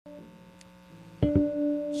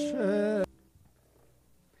If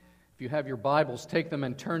you have your Bibles, take them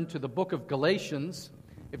and turn to the book of Galatians.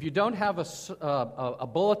 If you don't have a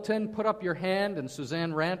bulletin, put up your hand and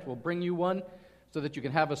Suzanne Rant will bring you one so that you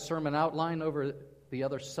can have a sermon outline over the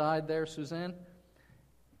other side there, Suzanne.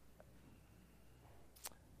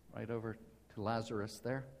 Right over to Lazarus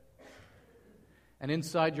there. And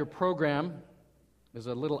inside your program is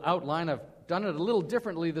a little outline. I've done it a little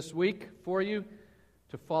differently this week for you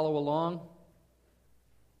to follow along.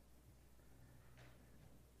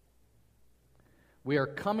 We are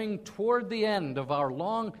coming toward the end of our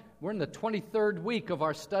we're in the 23rd week of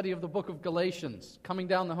our study of the book of Galatians, coming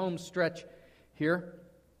down the home stretch here.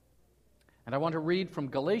 And I want to read from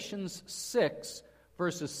Galatians 6,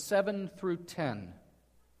 verses 7 through 10.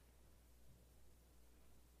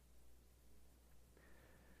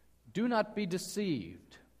 Do not be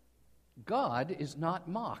deceived. God is not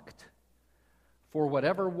mocked. For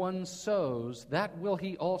whatever one sows, that will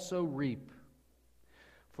he also reap.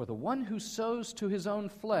 For the one who sows to his own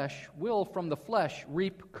flesh will from the flesh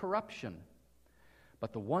reap corruption.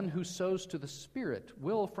 But the one who sows to the Spirit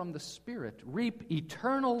will from the Spirit reap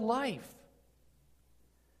eternal life.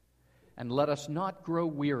 And let us not grow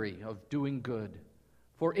weary of doing good,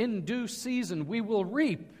 for in due season we will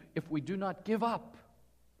reap if we do not give up.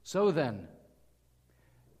 So then,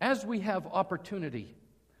 as we have opportunity,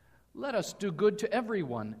 let us do good to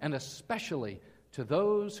everyone, and especially to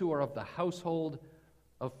those who are of the household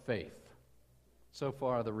of faith. So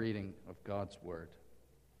far, the reading of God's Word.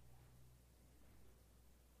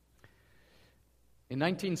 In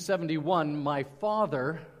 1971, my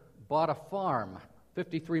father bought a farm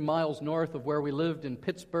 53 miles north of where we lived in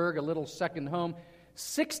Pittsburgh, a little second home.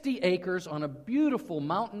 60 acres on a beautiful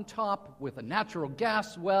mountaintop with a natural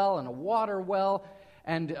gas well and a water well.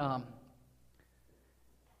 And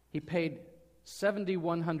he paid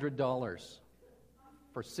 $7,100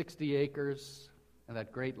 for 60 acres and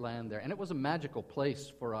that great land there. And it was a magical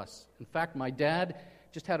place for us. In fact, my dad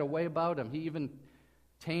just had a way about him. He even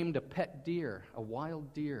tamed a pet deer, a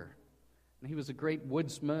wild deer. And he was a great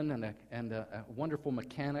woodsman and a wonderful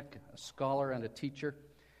mechanic, a scholar and a teacher.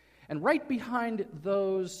 And right behind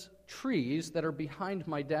those trees that are behind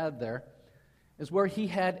my dad there is where he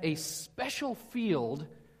had a special field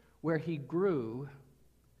where he grew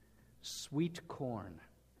sweet corn.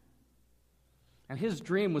 And his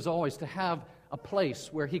dream was always to have a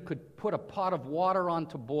place where he could put a pot of water on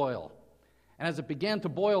to boil. And as it began to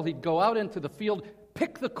boil, he'd go out into the field,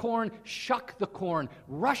 pick the corn, shuck the corn,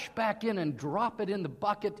 rush back in and drop it in the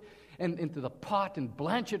bucket and into the pot and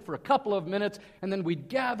blanch it for a couple of minutes, and then we'd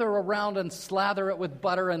gather around and slather it with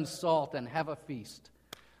butter and salt and have a feast.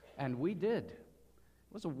 And we did.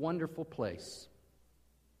 It was a wonderful place.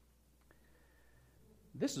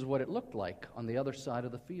 This is what it looked like on the other side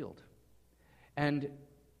of the field. And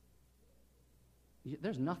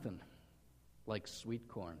there's nothing like sweet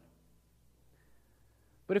corn.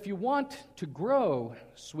 But if you want to grow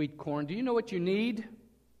sweet corn, do you know what you need?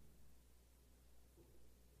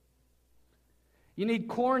 You need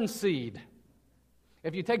corn seed.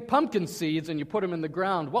 If you take pumpkin seeds and you put them in the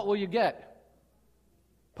ground, what will you get?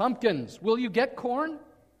 Pumpkins. Will you get corn?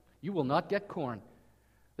 You will not get corn.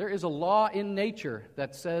 There is a law in nature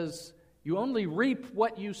that says you only reap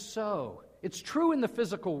what you sow. It's true in the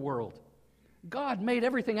physical world. God made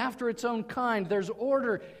everything after its own kind. There's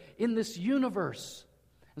order in this universe.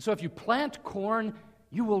 And so if you plant corn,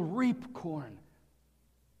 you will reap corn.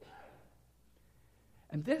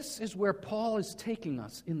 And this is where Paul is taking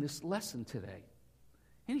us in this lesson today.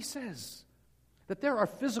 And he says that there are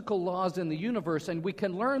physical laws in the universe, and we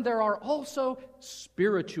can learn there are also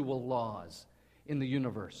spiritual laws in the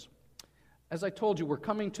universe. As I told you, we're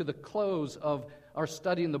coming to the close of our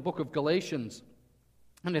study in the book of Galatians,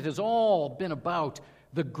 and it has all been about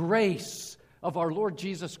the grace of our Lord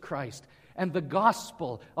Jesus Christ and the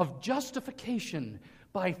gospel of justification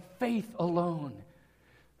by faith alone,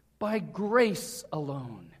 by grace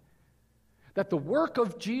alone. That the work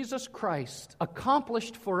of Jesus Christ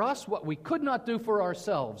accomplished for us what we could not do for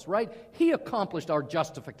ourselves, right? He accomplished our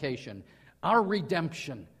justification, our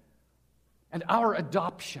redemption, and our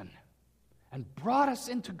adoption, and brought us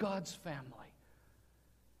into God's family.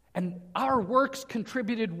 And our works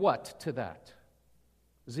contributed what to that?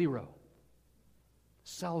 Zero.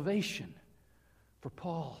 Salvation, for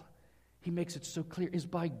Paul, he makes it so clear, is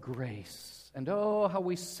by grace. And oh, how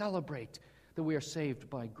we celebrate that we are saved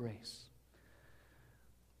by grace.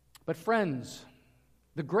 But friends,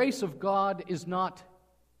 the grace of God is not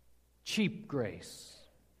cheap grace.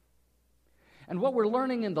 And what we're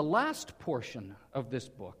learning in the last portion of this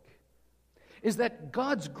book is that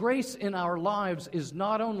God's grace in our lives is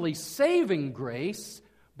not only saving grace,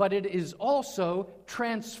 but it is also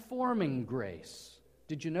transforming grace.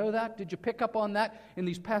 Did you know that? Did you pick up on that in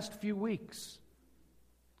these past few weeks?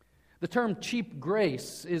 The term cheap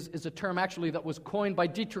grace is a term actually that was coined by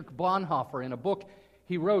Dietrich Bonhoeffer in a book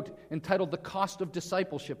he wrote entitled The Cost of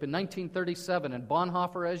Discipleship in 1937. And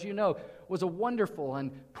Bonhoeffer, as you know, was a wonderful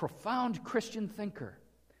and profound Christian thinker.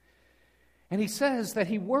 And he says that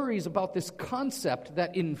he worries about this concept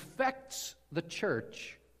that infects the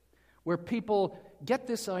church, where people get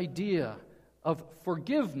this idea of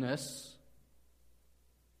forgiveness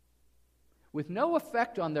with no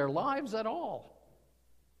effect on their lives at all.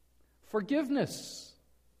 Forgiveness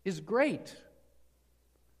is great,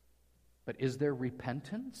 but is there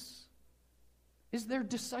repentance? Is there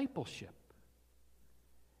discipleship?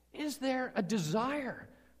 Is there a desire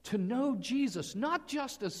to know Jesus, not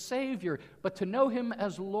just as Savior, but to know Him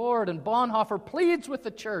as Lord? And Bonhoeffer pleads with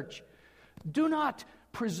the church, do not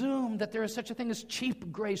presume that there is such a thing as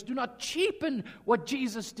cheap grace. Do not cheapen what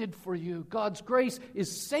Jesus did for you. God's grace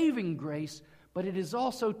is saving grace, but it is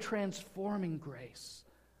also transforming grace.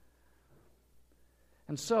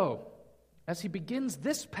 And so, as he begins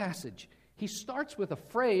this passage, he starts with a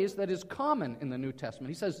phrase that is common in the New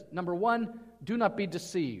Testament. He says, number one, do not be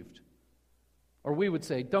deceived. Or we would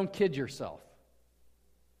say, don't kid yourself.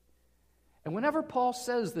 And whenever Paul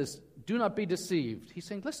says this, do not be deceived, he's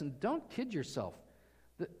saying, listen, don't kid yourself.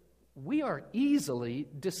 We are easily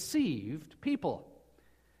deceived people.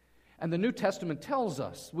 And the New Testament tells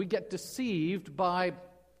us we get deceived by,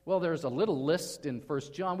 well, there's a little list in 1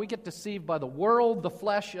 John. We get deceived by the world, the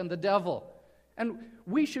flesh, and the devil. And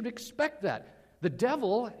we should expect that. The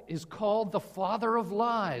devil is called the father of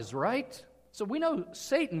lies, right? So we know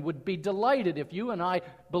Satan would be delighted if you and I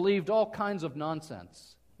believed all kinds of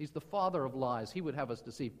nonsense. He's the father of lies. He would have us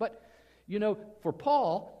deceived. But, you know, for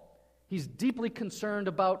Paul, he's deeply concerned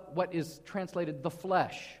about what is translated the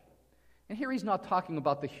flesh. And here he's not talking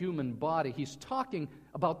about the human body. He's talking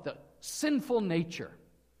about the sinful nature.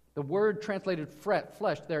 The word translated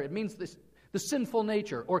flesh there, it means the sinful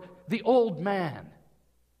nature, or the old man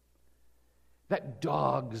that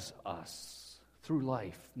dogs us through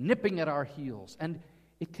life, nipping at our heels, and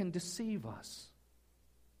it can deceive us.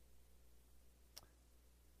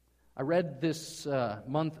 I read this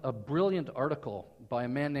month a brilliant article by a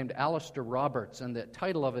man named Alistair Roberts, and the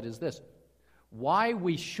title of it is this: Why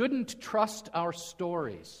We Shouldn't Trust Our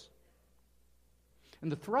Stories.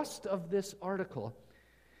 And the thrust of this article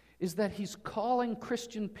is that he's calling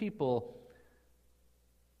Christian people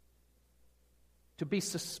to be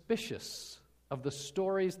suspicious of the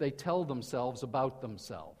stories they tell themselves about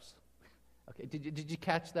themselves. Okay, did you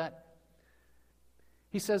catch that?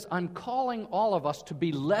 He says, I'm calling all of us to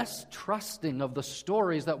be less trusting of the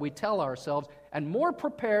stories that we tell ourselves and more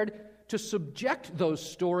prepared to subject those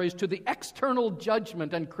stories to the external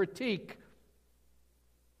judgment and critique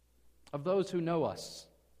of those who know us.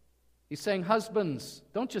 He's saying, husbands,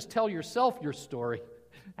 don't just tell yourself your story.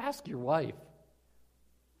 Ask your wife.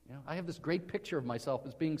 You know, I have this great picture of myself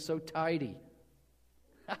as being so tidy.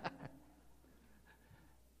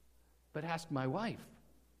 But ask my wife.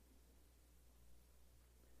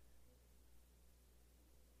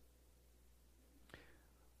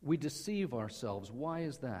 We deceive ourselves. Why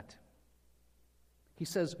is that? He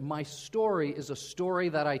says, my story is a story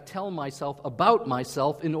that I tell myself about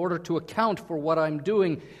myself in order to account for what I'm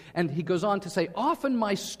doing. And he goes on to say, often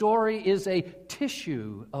my story is a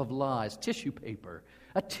tissue of lies, tissue paper,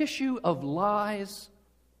 a tissue of lies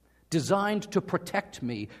designed to protect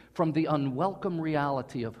me from the unwelcome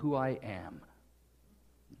reality of who I am.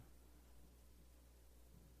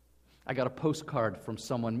 I got a postcard from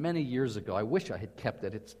someone many years ago. I wish I had kept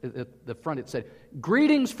it. At the front it said,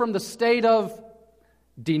 greetings from the state of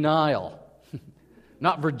denial.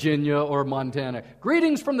 Not Virginia or Montana.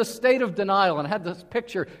 Greetings from the state of denial. And I had this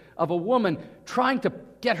picture of a woman trying to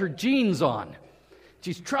get her jeans on.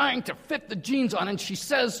 She's trying to fit the jeans on, and she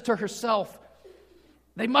says to herself,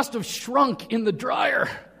 they must have shrunk in the dryer.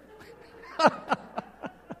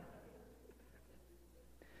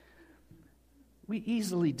 We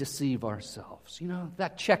easily deceive ourselves. You know,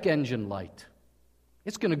 that check engine light,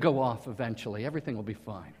 it's going to go off eventually. Everything will be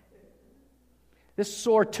fine. This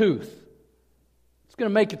sore tooth, it's going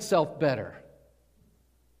to make itself better.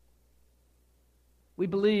 We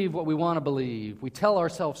believe what we want to believe. We tell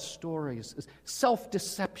ourselves stories.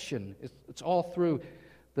 Self-deception, it's all through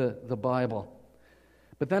the Bible.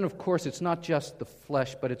 But then, of course, it's not just the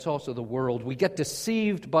flesh, but it's also the world. We get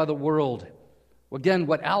deceived by the world. Again,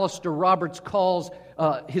 what Alistair Roberts calls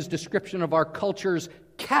his description of our culture's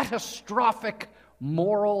catastrophic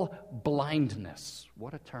moral blindness.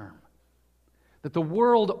 What a term. That the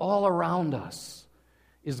world all around us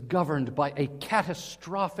is governed by a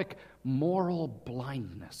catastrophic moral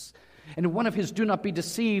blindness. And in one of his do not be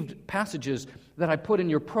deceived passages that I put in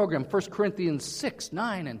your program, 1 Corinthians 6,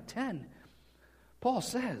 9, and 10, Paul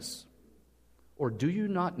says, "Or do you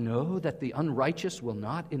not know that the unrighteous will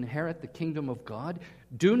not inherit the kingdom of God?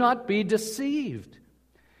 Do not be deceived.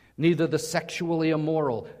 Neither the sexually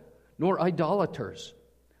immoral, nor idolaters,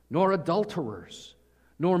 nor adulterers,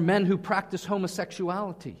 nor men who practice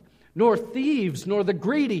homosexuality, nor thieves, nor the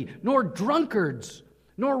greedy, nor drunkards,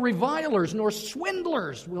 nor revilers, nor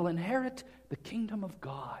swindlers will inherit the kingdom of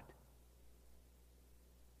God."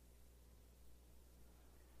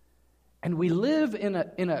 And we live in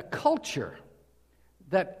a culture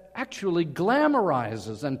that actually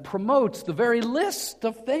glamorizes and promotes the very list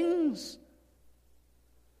of things.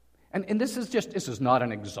 And this is not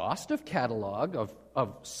an exhaustive catalog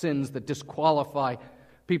of sins that disqualify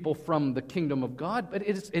people from the kingdom of God, but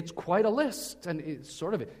it's quite a list. And it's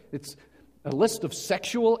a list of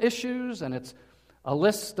sexual issues, and it's a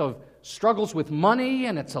list of struggles with money,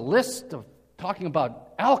 and it's a list of talking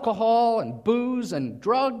about alcohol and booze and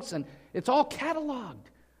drugs, and it's all cataloged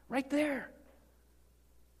right there.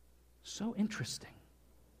 So interesting.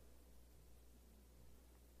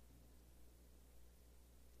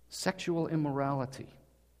 Sexual immorality.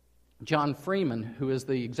 John Freeman, who is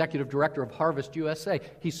the executive director of Harvest USA,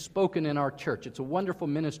 he's spoken in our church. It's a wonderful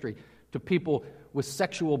ministry to people with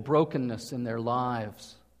sexual brokenness in their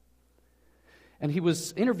lives. And he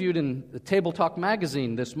was interviewed in the Table Talk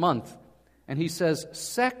magazine this month, and he says,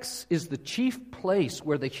 "Sex is the chief place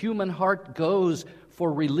where the human heart goes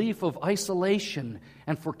for relief of isolation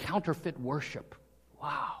and for counterfeit worship."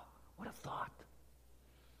 Wow, what a thought.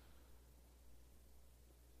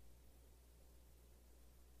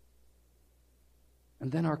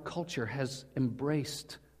 And then our culture has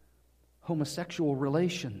embraced homosexual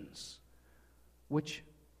relations, which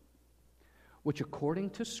according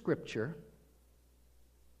to Scripture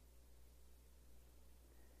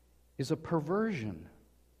is a perversion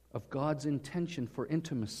of God's intention for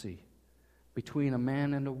intimacy between a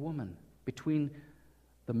man and a woman, between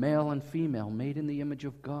the male and female made in the image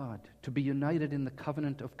of God, to be united in the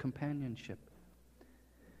covenant of companionship.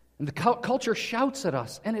 And the culture shouts at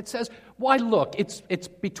us, and it says, "Why, look, it's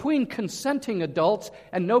between consenting adults,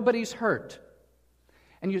 and nobody's hurt."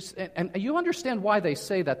 And you understand why they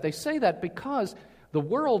say that. They say that because the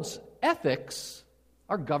world's ethics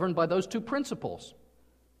are governed by those two principles.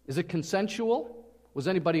 Is it consensual? Was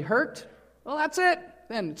anybody hurt? Well, that's it.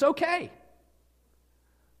 Then it's okay.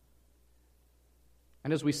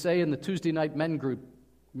 And as we say in the Tuesday night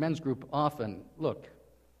men's group often, look,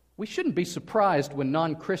 we shouldn't be surprised when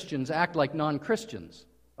non-Christians act like non-Christians,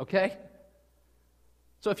 okay?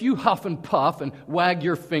 So if you huff and puff and wag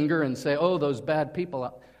your finger and say, "Oh, those bad people,"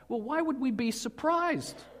 well, why would we be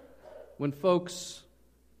surprised when folks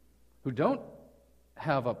who don't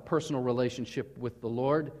have a personal relationship with the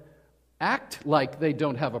Lord act like they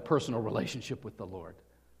don't have a personal relationship with the Lord?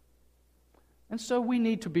 And so we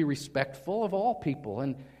need to be respectful of all people.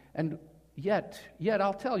 And yet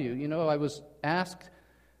I'll tell you, I was asked,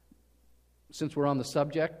 since we're on the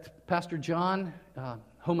subject, Pastor John,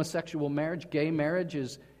 homosexual marriage, gay marriage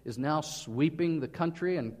is now sweeping the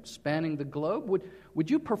country and spanning the globe. Would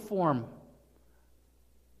you perform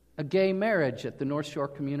a gay marriage at the North Shore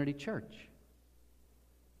Community Church?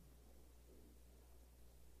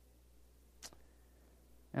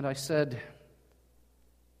 And I said,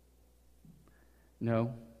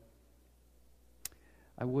 "No,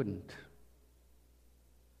 I wouldn't."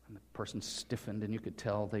 And the person stiffened, and you could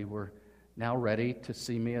tell they were now ready to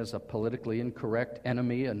see me as a politically incorrect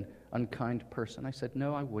enemy and unkind person. I said,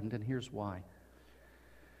 "No, I wouldn't, and here's why."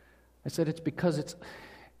 I said, "It's because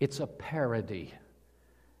it's a parody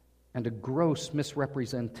and a gross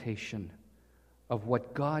misrepresentation of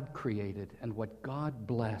what God created and what God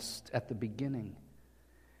blessed at the beginning.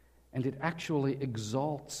 And it actually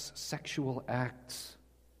exalts sexual acts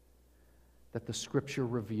that the Scripture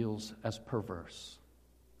reveals as perverse.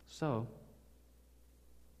 So,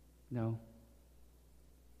 no."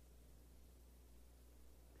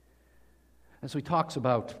 And so he talks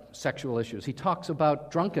about sexual issues. He talks about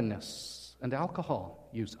drunkenness and alcohol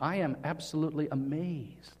use. I am absolutely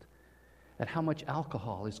amazed at how much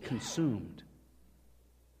alcohol is consumed,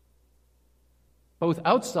 both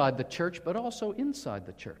outside the church but also inside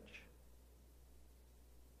the church.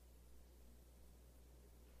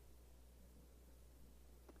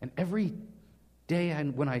 And every day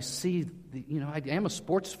when I see, I am a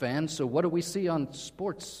sports fan, so what do we see on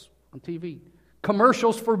sports, on TV?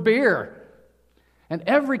 Commercials for beer. And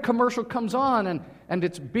every commercial comes on, and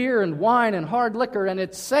it's beer and wine and hard liquor, and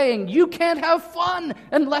it's saying you can't have fun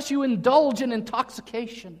unless you indulge in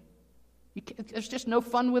intoxication. There's just no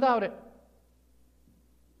fun without it.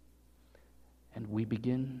 And we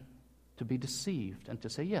begin to be deceived and to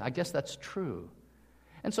say, yeah, I guess that's true.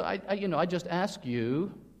 And so I just ask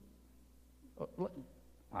you,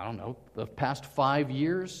 I don't know, the past 5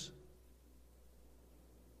 years,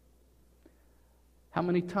 how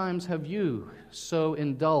many times have you so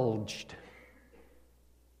indulged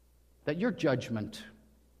that your judgment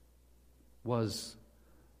was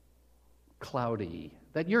cloudy,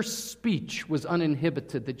 that your speech was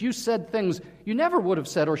uninhibited, that you said things you never would have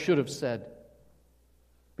said or should have said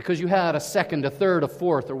because you had a second, a third, a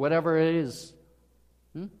fourth, or whatever it is?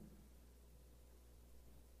 It's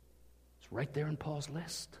right there in Paul's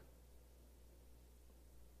list.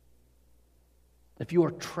 If you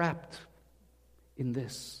are trapped in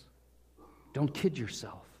this, don't kid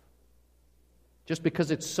yourself. Just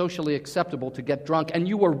because it's socially acceptable to get drunk and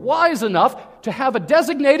you were wise enough to have a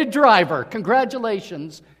designated driver,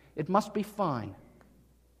 congratulations, it must be fine.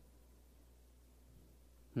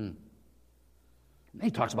 And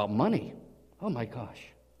he talks about money. Oh my gosh.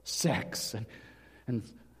 Sex and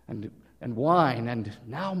wine and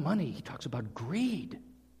now money. He talks about greed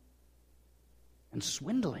and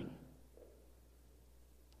swindling.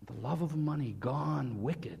 The love of money gone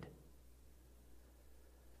wicked.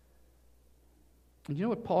 And you know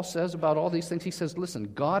what Paul says about all these things? He says,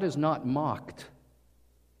 listen, God is not mocked.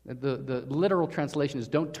 The literal translation is,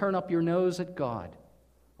 don't turn up your nose at God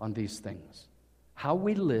on these things. How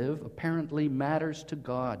we live apparently matters to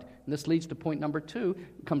God. And this leads to point number 2.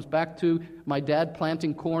 It comes back to my dad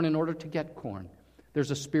planting corn in order to get corn.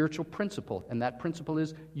 There's a spiritual principle, and that principle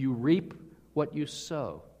is you reap what you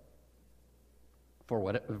sow.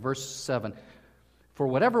 Verse 7, for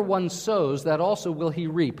whatever one sows, that also will he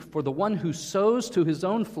reap. For the one who sows to his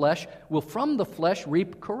own flesh will from the flesh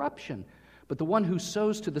reap corruption. But the one who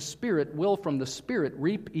sows to the Spirit will from the Spirit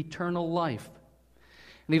reap eternal life.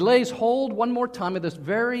 And he lays hold one more time of this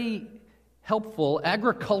very helpful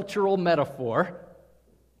agricultural metaphor,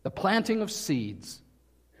 the planting of seeds.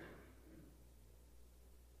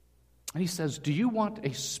 And he says, do you want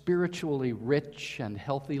a spiritually rich and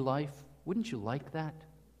healthy life? Wouldn't you like that?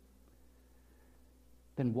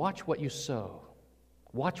 Then watch what you sow.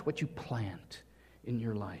 Watch what you plant in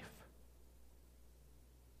your life.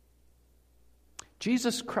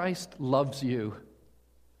 Jesus Christ loves you.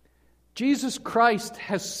 Jesus Christ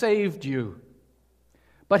has saved you.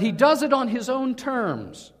 But he does it on his own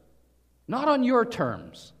terms, not on your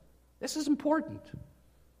terms. This is important.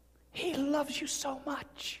 He loves you so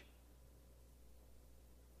much.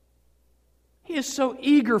 He is so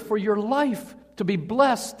eager for your life to be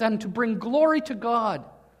blessed and to bring glory to God.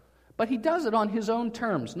 But he does it on his own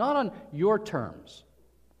terms, not on your terms.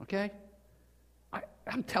 Okay?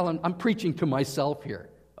 I'm preaching to myself here.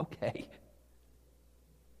 Okay.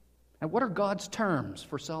 And what are God's terms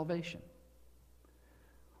for salvation?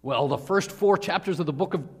 Well, the first 4 chapters of the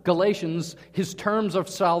book of Galatians, his terms of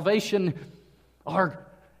salvation are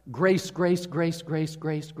grace, grace, grace, grace,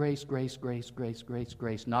 grace, grace, grace, grace, grace, grace,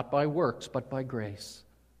 grace, not by works, but by grace.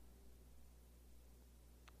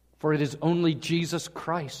 For it is only Jesus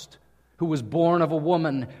Christ, who was born of a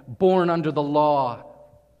woman, born under the law,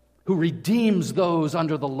 who redeems those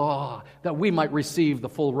under the law, that we might receive the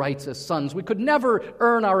full rights as sons. We could never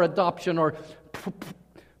earn our adoption or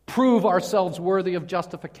prove ourselves worthy of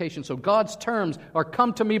justification. So God's terms are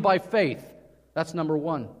come to me by faith. That's number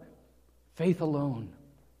 1. Faith alone.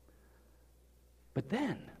 But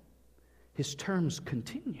then, his terms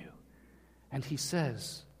continue, and he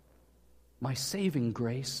says, my saving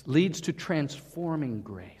grace leads to transforming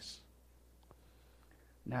grace.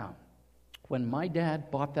 Now, when my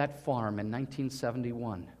dad bought that farm in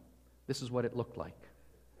 1971, this is what it looked like.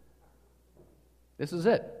 This is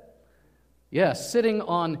it. Yes, sitting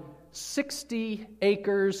on 60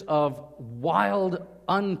 acres of wild,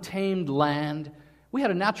 untamed land. We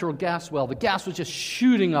had a natural gas well. The gas was just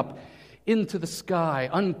shooting up into the sky,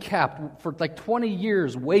 uncapped, for like 20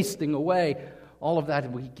 years, wasting away all of that.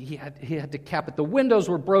 He had to cap it. The windows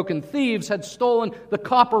were broken. Thieves had stolen the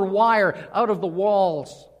copper wire out of the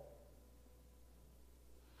walls.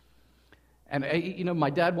 And, my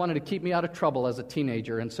dad wanted to keep me out of trouble as a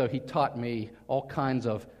teenager, and so he taught me all kinds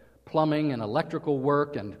of plumbing and electrical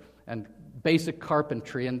work and basic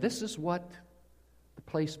carpentry, and this is what the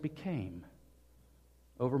place became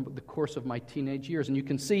over the course of my teenage years. And you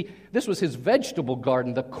can see, this was his vegetable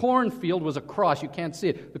garden. The cornfield was across. You can't see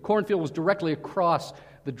it. The cornfield was directly across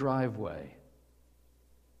the driveway.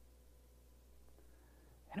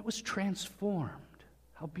 And it was transformed.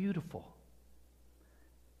 How beautiful.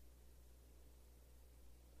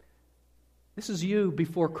 This is you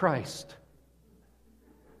before Christ.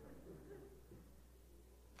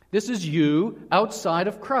 This is you outside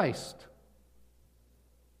of Christ.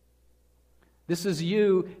 This is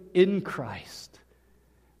you in Christ.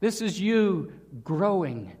 This is you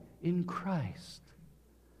growing in Christ.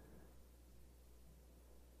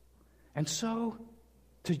 And so,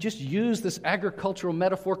 to just use this agricultural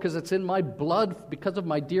metaphor because it's in my blood because of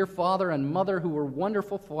my dear father and mother who were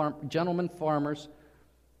wonderful gentlemen farmers,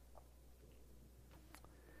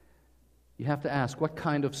 you have to ask, what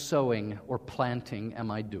kind of sowing or planting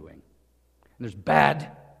am I doing? And there's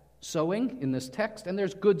bad sowing in this text, and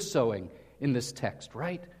there's good sowing in this text,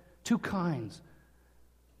 right? Two kinds.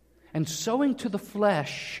 And sowing to the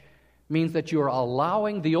flesh means that you are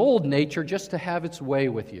allowing the old nature just to have its way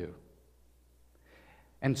with you.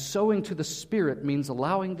 And sowing to the Spirit means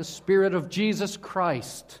allowing the Spirit of Jesus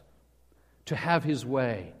Christ to have His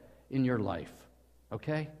way in your life.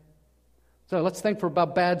 Okay? So let's think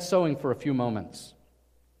about bad sowing for a few moments.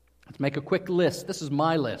 Let's make a quick list. This is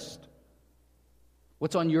my list.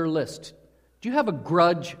 What's on your list? Do you have a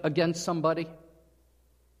grudge against somebody?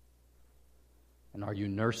 And are you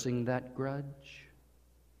nursing that grudge?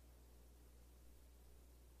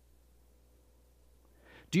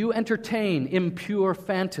 Do you entertain impure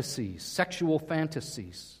fantasies, sexual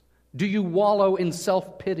fantasies? Do you wallow in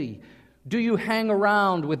self-pity? Do you hang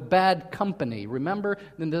around with bad company? Remember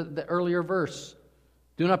in the earlier verse,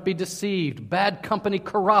 do not be deceived. Bad company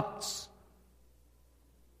corrupts.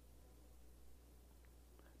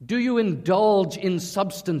 Do you indulge in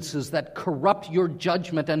substances that corrupt your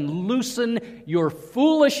judgment and loosen your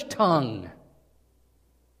foolish tongue?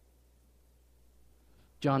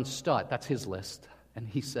 John Stott, that's his list. And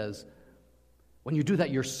he says, when you do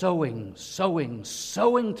that, you're sowing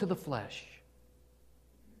to the flesh.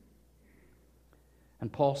 And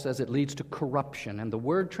Paul says it leads to corruption. And the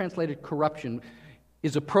word translated corruption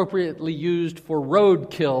is appropriately used for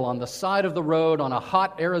roadkill on the side of the road on a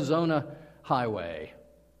hot Arizona highway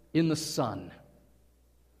in the sun.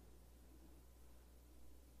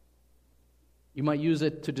 You might use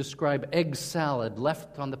it to describe egg salad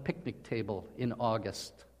left on the picnic table in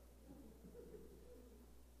August.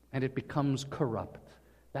 And it becomes corrupt.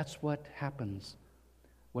 That's what happens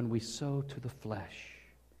when we sow to the flesh.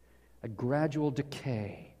 A gradual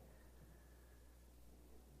decay.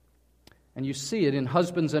 And you see it in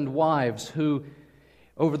husbands and wives who,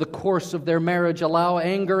 over the course of their marriage, allow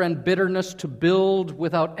anger and bitterness to build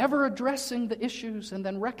without ever addressing the issues and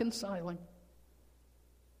then reconciling.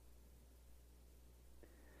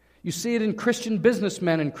 You see it in Christian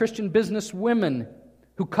businessmen and Christian businesswomen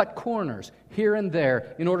who cut corners here and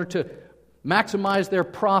there in order to maximize their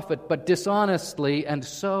profit, but dishonestly, and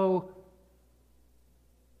so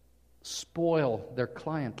spoil their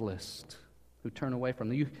client list, who turn away from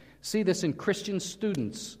them. You see this in Christian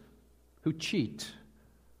students who cheat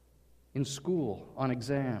in school on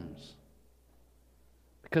exams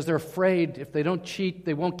because they're afraid if they don't cheat,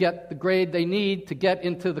 they won't get the grade they need to get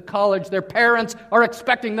into the college their parents are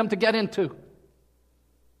expecting them to get into.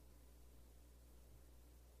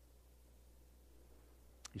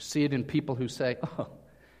 You see it in people who say, oh,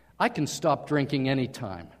 I can stop drinking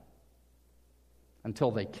anytime, until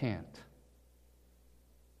they can't.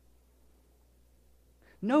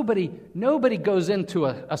 Nobody goes into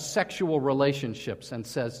a sexual relationships and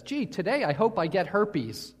says, gee, today I hope I get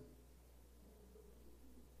herpes.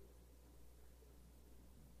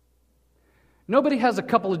 Nobody has a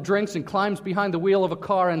couple of drinks and climbs behind the wheel of a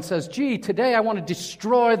car and says, gee, today I want to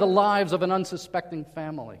destroy the lives of an unsuspecting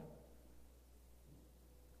family.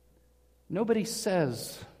 Nobody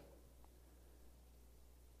says,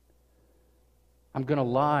 I'm going to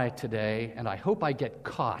lie today, and I hope I get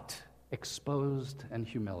caught, exposed, and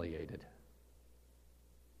humiliated.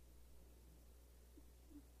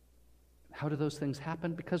 How do those things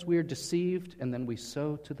happen? Because we are deceived, and then we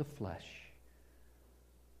sow to the flesh.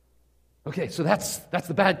 Okay, so that's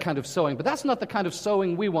the bad kind of sowing, but that's not the kind of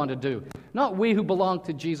sowing we want to do. Not we who belong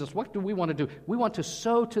to Jesus. What do we want to do? We want to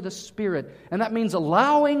sow to the Spirit, and that means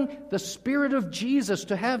allowing the Spirit of Jesus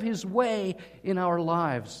to have His way in our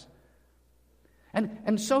lives.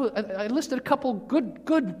 And so I listed a couple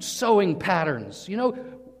good sowing patterns. You know,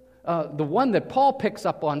 the one that Paul picks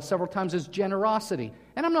up on several times is generosity.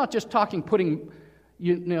 And I'm not just talking putting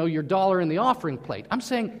your dollar in the offering plate. I'm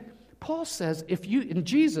saying, Paul says, and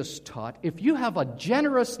Jesus taught, if you have a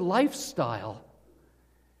generous lifestyle,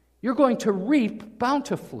 you're going to reap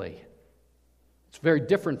bountifully. It's very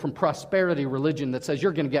different from prosperity religion that says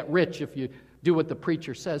you're going to get rich if you do what the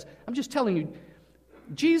preacher says. I'm just telling you,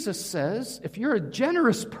 Jesus says, if you're a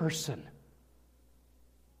generous person,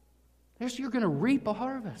 you're going to reap a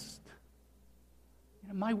harvest.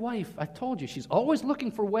 My wife, I told you, she's always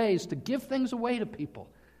looking for ways to give things away to people.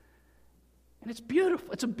 And it's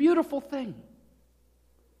beautiful. It's a beautiful thing.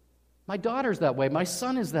 My daughter's that way. My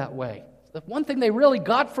son is that way. The one thing they really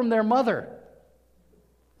got from their mother.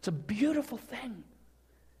 It's a beautiful thing.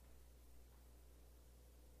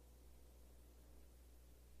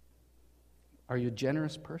 Are you a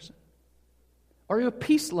generous person? Are you a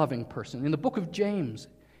peace-loving person? In the book of James,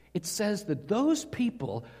 it says that those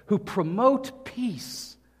people who promote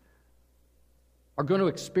peace are going to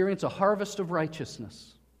experience a harvest of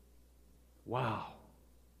righteousness. Wow.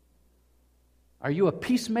 Are you a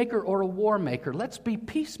peacemaker or a war maker? Let's be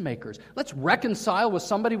peacemakers. Let's reconcile with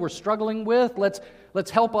somebody we're struggling with.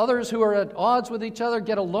 Let's help others who are at odds with each other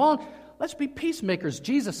get along. Let's be peacemakers.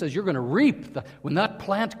 Jesus says you're going to reap. When that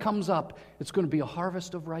plant comes up, it's going to be a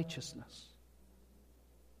harvest of righteousness.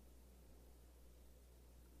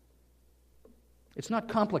 It's not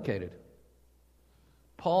complicated.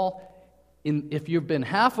 Paul, if you've been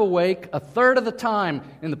half awake a third of the time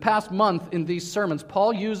in the past month in these sermons,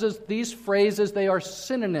 Paul uses these phrases. They are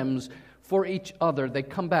synonyms for each other. They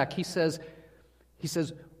come back. He says,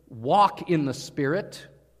 walk in the Spirit,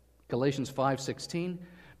 Galatians 5:16.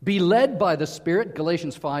 Be led by the Spirit,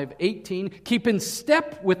 Galatians 5:18. Keep in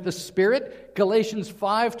step with the Spirit, Galatians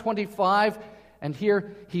 5:25. And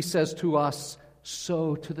here he says to us,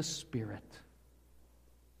 sow to the Spirit.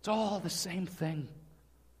 It's all the same thing.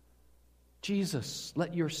 Jesus,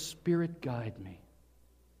 let your Spirit guide me.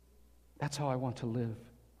 That's how I want to live.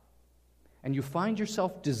 And you find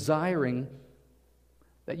yourself desiring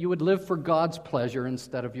that you would live for God's pleasure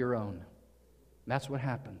instead of your own. That's what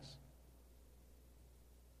happens.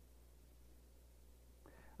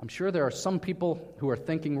 I'm sure there are some people who are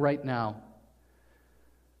thinking right now,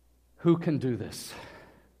 who can do this?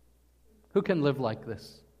 Who can live like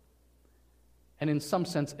this? And in some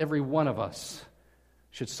sense, every one of us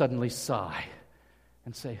should suddenly sigh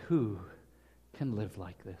and say, who can live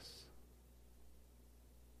like this?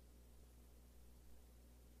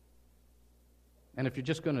 And if you're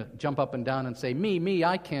just going to jump up and down and say, me,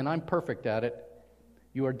 I can, I'm perfect at it,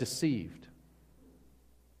 you are deceived.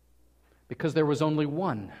 Because there was only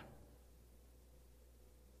one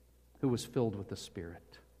who was filled with the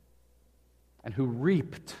Spirit and who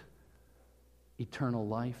reaped eternal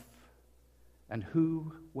life. And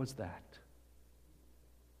who was that?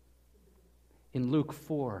 In Luke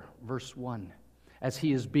 4, verse 1, as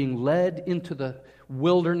he is being led into the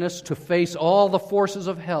wilderness to face all the forces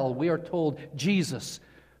of hell, we are told Jesus,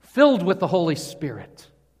 filled with the Holy Spirit,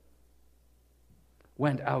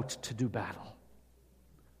 went out to do battle.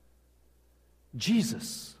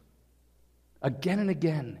 Jesus, again and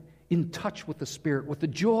again, in touch with the Spirit, with the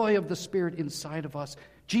joy of the Spirit inside of us,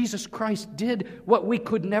 Jesus Christ did what we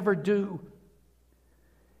could never do.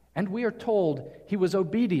 And we are told he was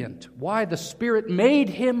obedient. Why? The Spirit made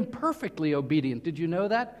him perfectly obedient. Did you know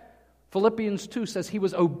that? Philippians 2 says he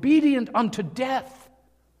was obedient unto death.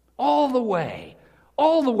 All the way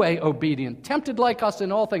obedient. Tempted like us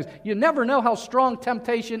in all things. You never know how strong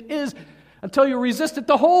temptation is until you resist it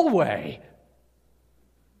the whole way.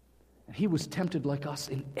 And he was tempted like us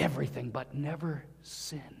in everything, but never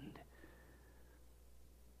sinned.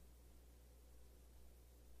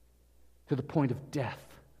 To the point of death.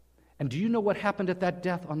 And do you know what happened at that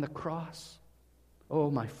death on the cross? Oh,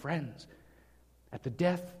 my friends, at the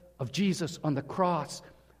death of Jesus on the cross,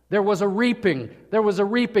 there was a reaping. There was a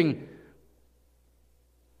reaping.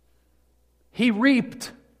 He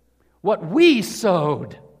reaped what we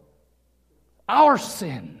sowed. Our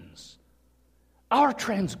sins. Our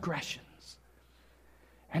transgressions.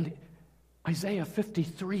 And Isaiah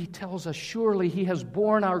 53 tells us, surely he has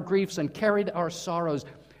borne our griefs and carried our sorrows.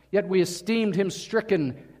 Yet we esteemed him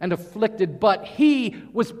stricken and afflicted, but he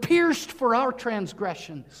was pierced for our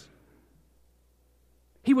transgressions.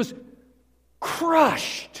 He was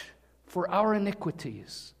crushed for our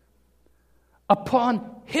iniquities.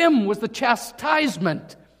 Upon him was the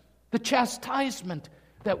chastisement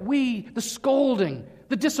that we, the scolding,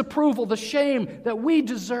 the disapproval, the shame that we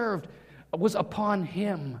deserved was upon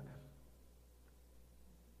him.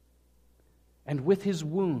 And with his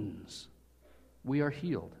wounds, we are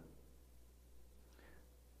healed.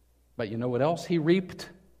 But you know what else he reaped?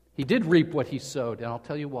 He did reap what he sowed, and I'll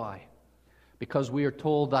tell you why. Because we are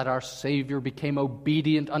told that our Savior became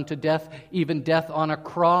obedient unto death, even death on a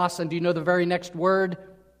cross. And do you know the very next word?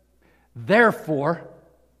 Therefore,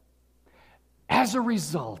 as a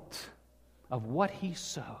result of what he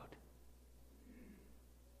sowed,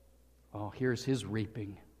 oh, here's his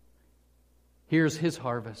reaping. Here's his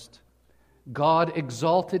harvest. God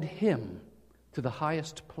exalted him to the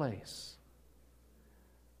highest place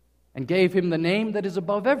and gave him the name that is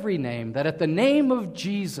above every name, that at the name of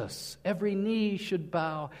Jesus every knee should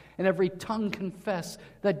bow and every tongue confess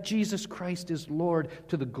that Jesus Christ is Lord,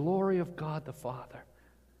 to the glory of God the Father.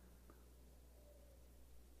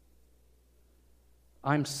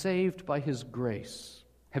 I'm saved by his grace.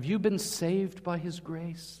 Have you been saved by his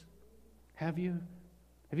grace? Have you?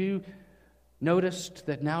 Have you noticed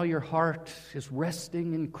that now your heart is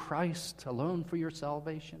resting in Christ alone for your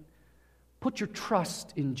salvation? Put your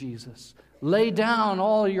trust in Jesus. Lay down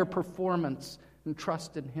all your performance and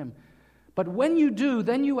trust in him. But when you do,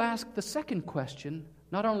 then you ask the second question.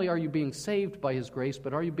 Not only are you being saved by his grace,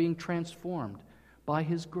 but are you being transformed by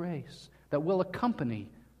his grace that will accompany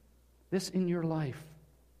this in your life?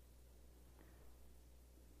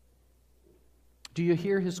 Do you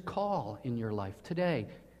hear his call in your life today?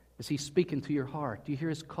 Is he speaking to your heart? Do you hear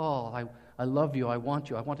his call? I love you, I want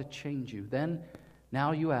to change you. Then,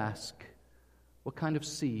 now you ask, what kind of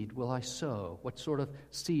seed will I sow? What sort of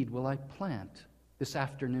seed will I plant this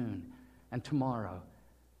afternoon and tomorrow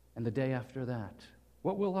and the day after that?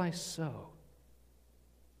 What will I sow?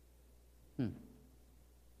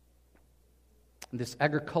 This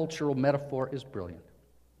agricultural metaphor is brilliant.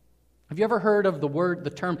 Have you ever heard of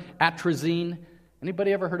the term atrazine?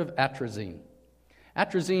 Anybody ever heard of atrazine?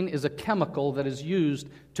 Atrazine is a chemical that is used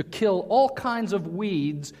to kill all kinds of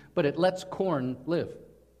weeds, but it lets corn live.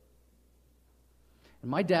 And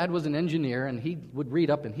my dad was an engineer, and he would read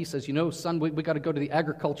up, and he says, son, we got to go to the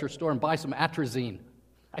agriculture store and buy some atrazine.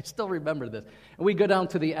 I still remember this. And we go down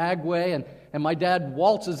to the Agway, and my dad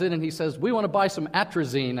waltzes in, and he says, we want to buy some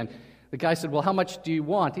atrazine. And the guy said, well, how much do you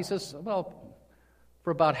want? He says, well,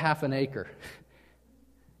 for about half an acre.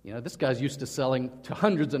 This guy's used to selling to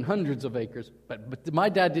hundreds and hundreds of acres, but my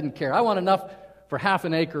dad didn't care. I want enough for half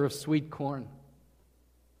an acre of sweet corn.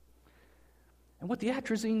 And what the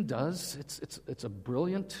atrazine does, it's a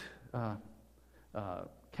brilliant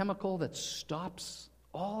chemical that stops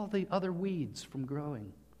all the other weeds from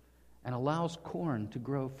growing and allows corn to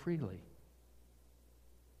grow freely.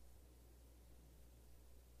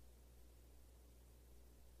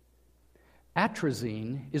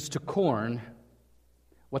 Atrazine is to corn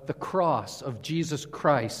what the cross of Jesus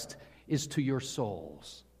Christ is to your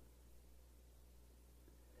souls.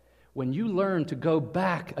 When you learn to go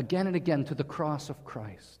back again and again to the cross of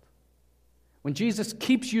Christ, when Jesus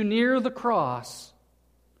keeps you near the cross,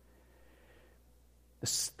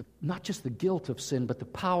 not just the guilt of sin, but the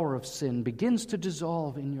power of sin begins to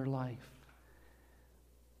dissolve in your life.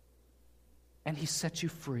 And he sets you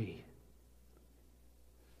free.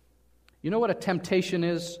 You know what a temptation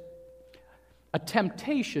is? A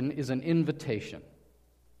temptation is an invitation.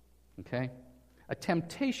 Okay? A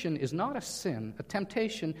temptation is not a sin. A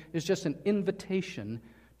temptation is just an invitation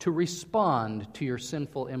to respond to your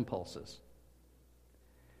sinful impulses.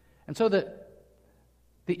 And so the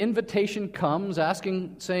invitation comes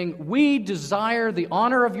saying, we desire the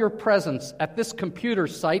honor of your presence at this computer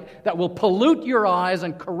site that will pollute your eyes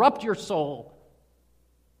and corrupt your soul.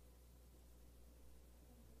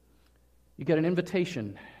 You get an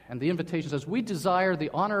invitation, and the invitation says, we desire the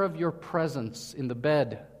honor of your presence in the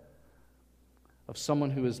bed of someone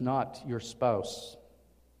who is not your spouse.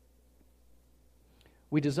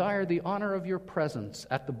 We desire the honor of your presence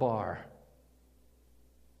at the bar.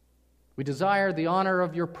 We desire the honor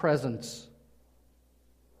of your presence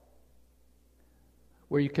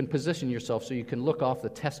where you can position yourself so you can look off the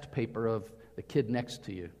test paper of the kid next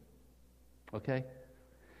to you. Okay?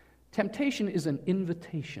 Temptation is an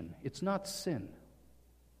invitation. It's not sin.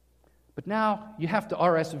 But now you have to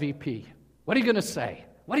RSVP. What are you going to say?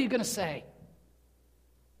 What are you going to say?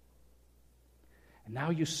 And now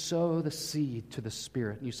you sow the seed to the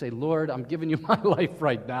Spirit. And you say, Lord, I'm giving you my life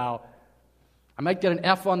right now. I might get an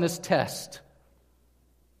F on this test,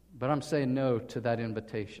 but I'm saying no to that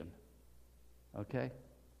invitation. Okay?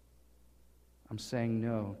 I'm saying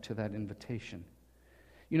no to that invitation.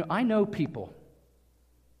 I know people.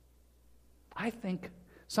 I think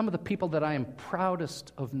some of the people that I am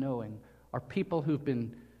proudest of knowing are people who've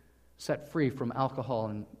been set free from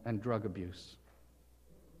alcohol and drug abuse.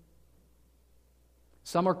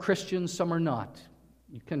 Some are Christians, some are not.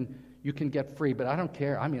 You can get free, but I don't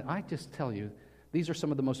care. I just tell you, these are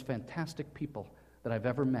some of the most fantastic people that I've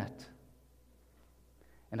ever met.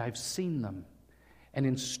 And I've seen them. And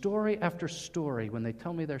in story after story, when they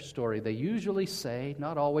tell me their story, they usually say,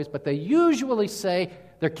 not always, but they usually say,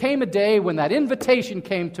 there came a day when that invitation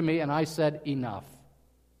came to me and I said, enough.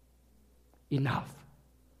 Enough.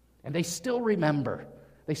 And they still remember.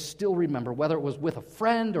 They still remember, whether it was with a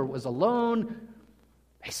friend or it was alone.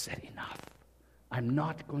 They said, enough. I'm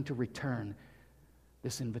not going to return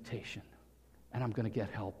this invitation. And I'm going to get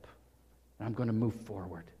help. And I'm going to move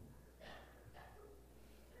forward.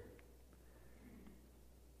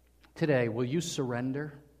 Today, will you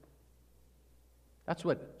surrender? That's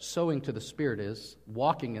what sowing to the Spirit is.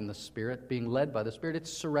 Walking in the Spirit, being led by the Spirit.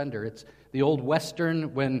 It's surrender. It's the old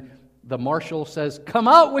Western when the marshal says, come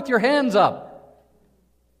out with your hands up.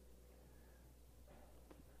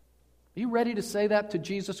 Are you ready to say that to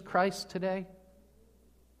Jesus Christ today?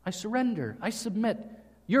 I surrender. I submit.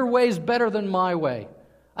 Your way's better than my way.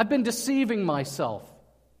 I've been deceiving myself.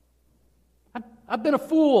 I've been a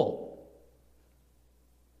fool.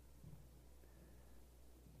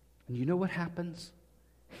 And you know what happens?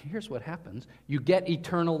 Here's what happens. You get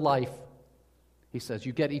eternal life. He says,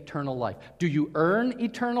 you get eternal life. Do you earn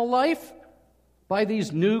eternal life by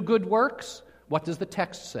these new good works? What does the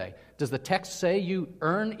text say? Does the text say you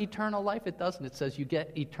earn eternal life? It doesn't. It says you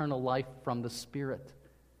get eternal life from the Spirit.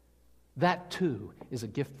 That too is a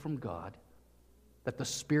gift from God, that the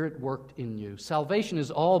Spirit worked in you. Salvation is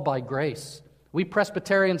all by grace. We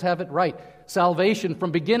Presbyterians have it right. Salvation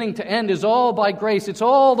from beginning to end is all by grace. It's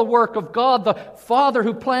all the work of God, the Father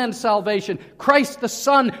who planned salvation, Christ the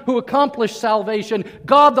Son who accomplished salvation,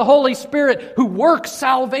 God the Holy Spirit who works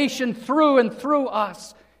salvation through and through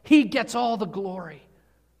us. He gets all the glory.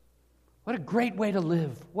 What a great way to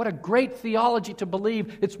live. What a great theology to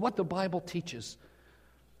believe. It's what the Bible teaches.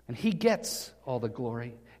 And He gets all the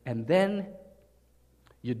glory. And then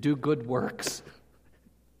you do good works.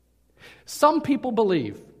 Some people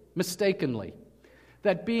believe, mistakenly,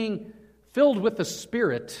 that being filled with the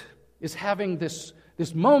Spirit is having this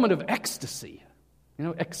moment of ecstasy.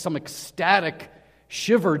 Some ecstatic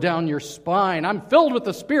shiver down your spine. I'm filled with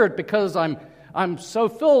the Spirit because I'm so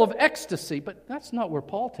full of ecstasy. But that's not where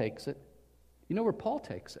Paul takes it. You know where Paul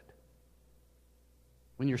takes it?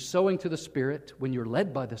 When you're sowing to the Spirit, when you're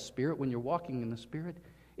led by the Spirit, when you're walking in the Spirit,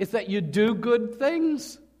 it's that you do good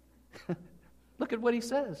things. Look at what he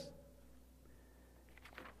says.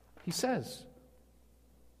 He says,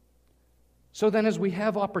 so then as we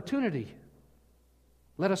have opportunity,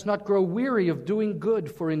 let us not grow weary of doing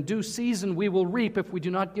good, for in due season we will reap if we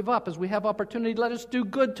do not give up. As we have opportunity, let us do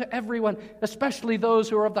good to everyone, especially those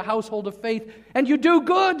who are of the household of faith. And you do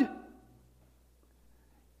good.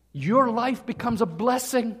 Your life becomes a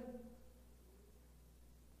blessing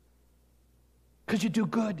because you do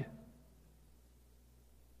good.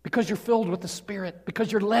 Because you're filled with the Spirit.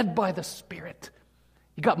 Because you're led by the Spirit.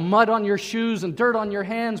 You got mud on your shoes and dirt on your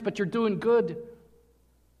hands, but you're doing good.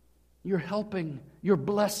 You're helping. You're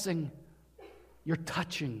blessing. You're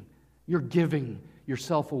touching. You're giving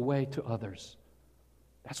yourself away to others.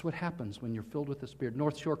 That's what happens when you're filled with the Spirit.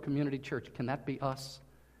 North Shore Community Church, can that be us?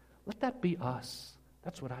 Let that be us.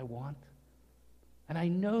 That's what I want. And I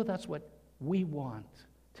know that's what we want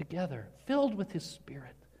together, filled with His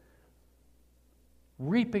Spirit.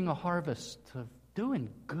 Reaping a harvest of doing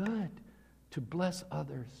good to bless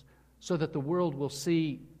others so that the world will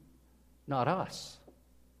see not us,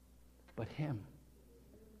 but Him.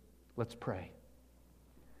 Let's pray.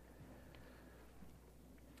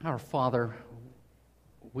 Our Father,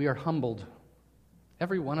 we are humbled.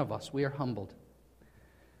 Every one of us, we are humbled.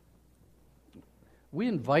 We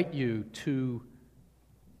invite you to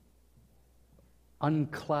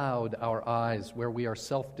uncloud our eyes where we are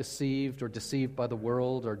self-deceived or deceived by the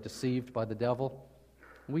world or deceived by the devil.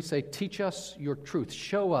 We say, teach us your truth.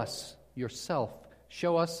 Show us yourself.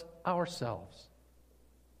 Show us ourselves.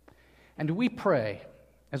 And we pray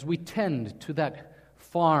as we tend to that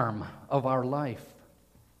farm of our life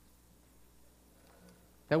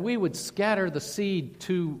that we would scatter the seed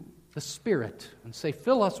to the Spirit and say,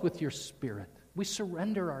 fill us with your Spirit. We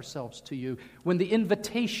surrender ourselves to you when the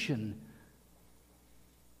invitation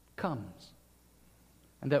comes.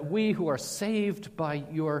 And that we who are saved by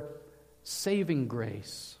your saving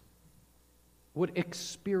grace would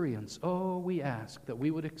experience, we ask that we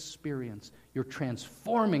would experience your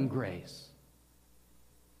transforming grace.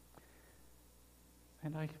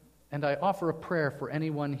 And I offer a prayer for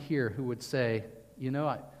anyone here who would say,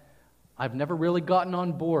 I've never really gotten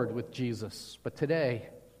on board with Jesus, but today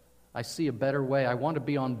I see a better way. I want to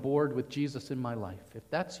be on board with Jesus in my life. If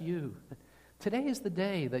that's you, today is the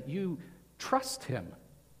day that you trust Him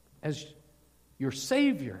as your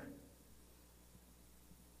Savior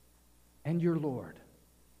and your Lord.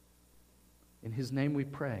 In His name we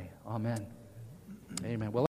pray. Amen. Amen. Well,